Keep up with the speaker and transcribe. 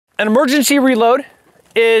An emergency reload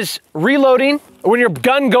is reloading when your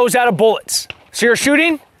gun goes out of bullets. So you're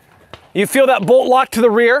shooting, you feel that bolt lock to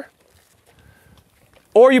the rear,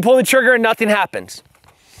 or you pull the trigger and nothing happens.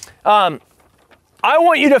 I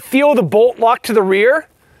want you to feel the bolt lock to the rear,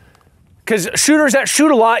 because shooters that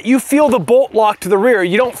shoot a lot, you feel the bolt lock to the rear.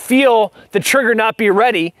 You don't feel the trigger not be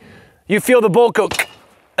ready. You feel the bolt go,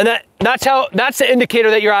 and that's the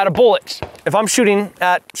indicator that you're out of bullets. If I'm shooting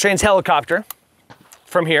at Shane's helicopter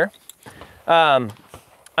from here, am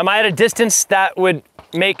I at a distance that would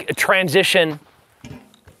make a transition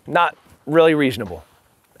not really reasonable?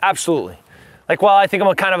 Absolutely. Like, while I think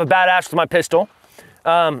I'm kind of a badass with my pistol,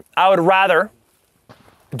 I would rather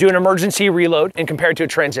do an emergency reload and compare it to a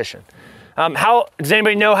transition. Does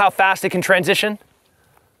anybody know how fast it can transition?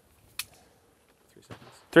 3 seconds.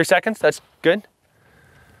 3 seconds, that's good.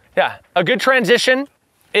 Yeah, a good transition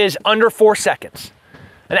is under 4 seconds.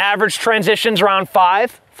 An average transition's around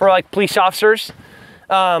 5 for like police officers.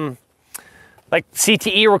 Like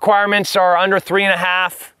CTE requirements are under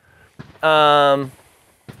 3.5.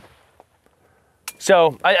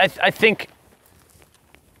 So I think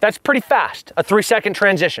that's pretty fast, a 3-second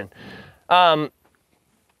transition. How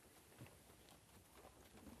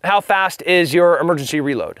fast is your emergency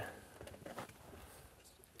reload?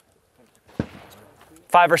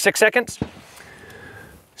 5 or 6 seconds?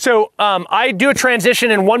 So I do a transition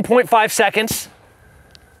in 1.5 seconds,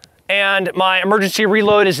 and my emergency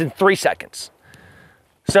reload is in 3 seconds.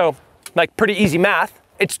 So, like, pretty easy math.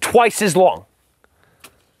 It's twice as long.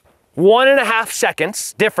 1.5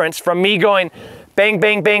 seconds difference from me going bang,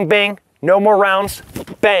 bang, bang, bang, no more rounds,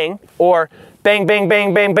 bang, or bang, bang,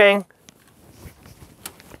 bang, bang, bang,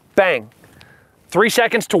 bang. 3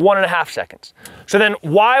 seconds to 1.5 seconds. So then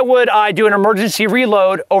why would I do an emergency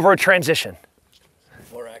reload over a transition?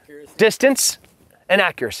 More accuracy. Distance and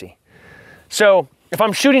accuracy. So if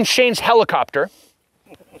I'm shooting Shane's helicopter,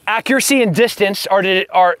 accuracy and distance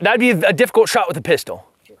that'd be a difficult shot with a pistol,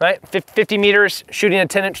 right? 50 meters shooting a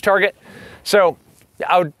 10-inch target. So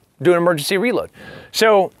I would do an emergency reload.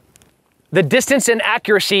 So the distance and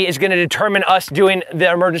accuracy is going to determine us doing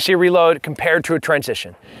the emergency reload compared to a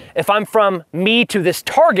transition. If I'm from me to this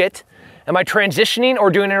target, am I transitioning or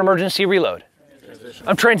doing an emergency reload? Transition.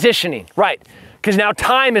 I'm transitioning, right. Because now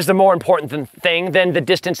time is the more important thing than the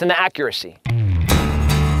distance and the accuracy.